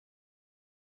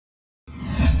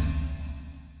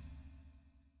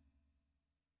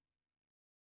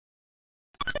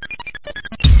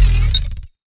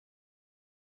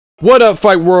What up,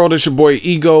 Fight World? It's your boy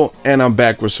Ego, and I'm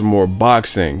back with some more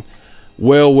boxing.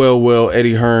 Well,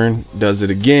 Eddie Hearn does it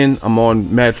again. I'm on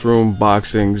Matchroom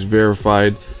Boxing's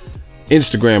verified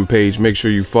Instagram page. Make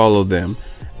sure you follow them.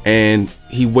 And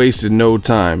he wasted no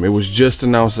time. It was just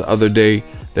announced the other day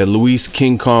that Luis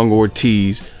King Kong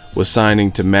Ortiz was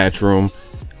signing to Matchroom,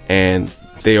 and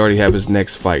they already have his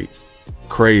next fight.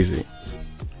 Crazy.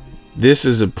 This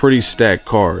is a pretty stacked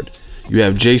card. You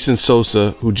have Jason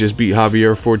SOSA, who just beat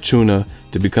Javier Fortuna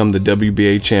to become the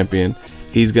WBA champion.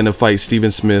 He's going to fight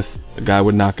Steven Smith, a guy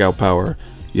with knockout power.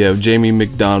 You have Jamie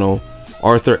McDonnell,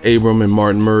 Arthur Abram, and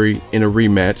Martin Murray in a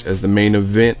rematch as the main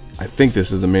event. I think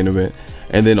this is the main event.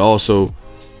 And then also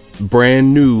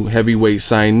brand new heavyweight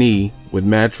signee with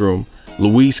Matchroom,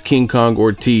 Luis King Kong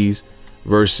Ortiz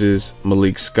versus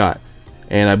Malik Scott.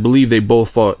 And I believe they both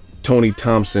fought Tony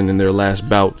Thompson in their last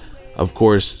bout. Of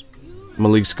course,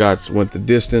 Malik Scott went the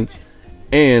distance,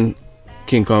 and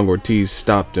King Kong Ortiz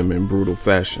stopped him in brutal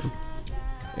fashion.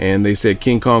 And they said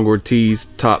King Kong Ortiz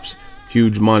tops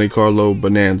huge Monte Carlo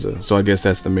bonanza, so I guess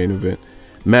that's the main event.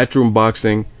 Matchroom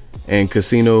Boxing and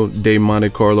Casino de Monte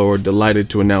Carlo are delighted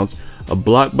to announce a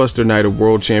blockbuster night of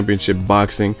World Championship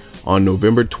Boxing on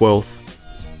November 12th.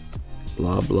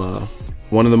 Blah blah.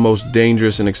 One of the most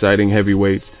dangerous and exciting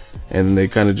heavyweights, and they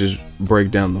kind of just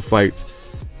break down the fights.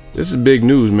 This is big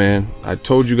news, man. I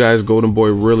told you guys Golden Boy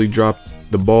really dropped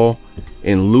the ball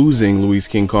in losing Luis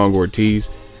King Kong Ortiz,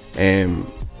 and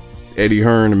Eddie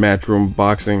Hearn and Matchroom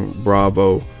Boxing,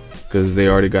 bravo, because they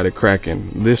already got it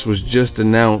cracking. This was just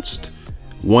announced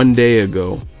 1 day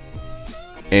ago,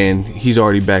 and he's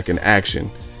already back in action,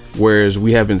 whereas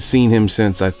we haven't seen him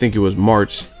since I think it was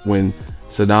March when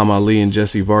Saddam Ali and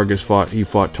Jesse Vargas fought. He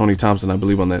fought Tony Thompson, I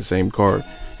believe, on that same card,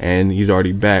 and he's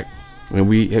already back. And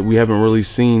we haven't really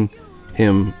seen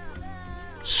him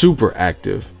super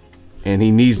active, and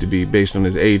he needs to be based on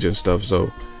his age and stuff.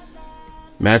 So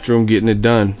Matchroom getting it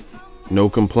done, no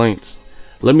complaints.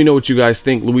 Let me know what you guys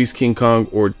think. Luis King Kong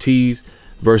Ortiz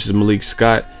versus Malik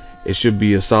Scott. It should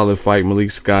be a solid fight.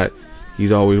 Malik Scott,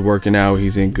 he's always working out.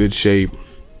 He's in good shape.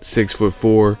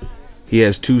 6'4". He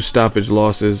has 2 stoppage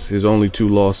losses. His only 2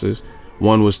 losses.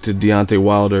 One was to Deontay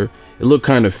Wilder. It looked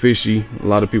kind of fishy. A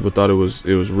lot of people thought it was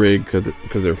rigged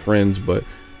because they're friends, but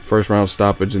first round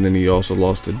stoppage, and then he also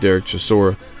lost to Derek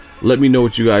Chisora. Let me know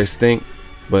what you guys think.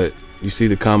 But you see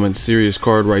the comments, serious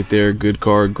card right there, good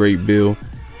card, great bill,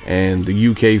 and the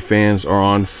UK fans are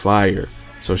on fire.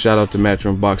 So shout out to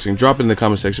Matchroom Boxing. Drop it in the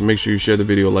comment section. Make sure you share the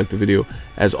video, like the video.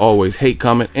 As always, hate,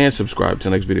 comment, and subscribe.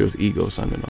 Till next video is Ego signing off.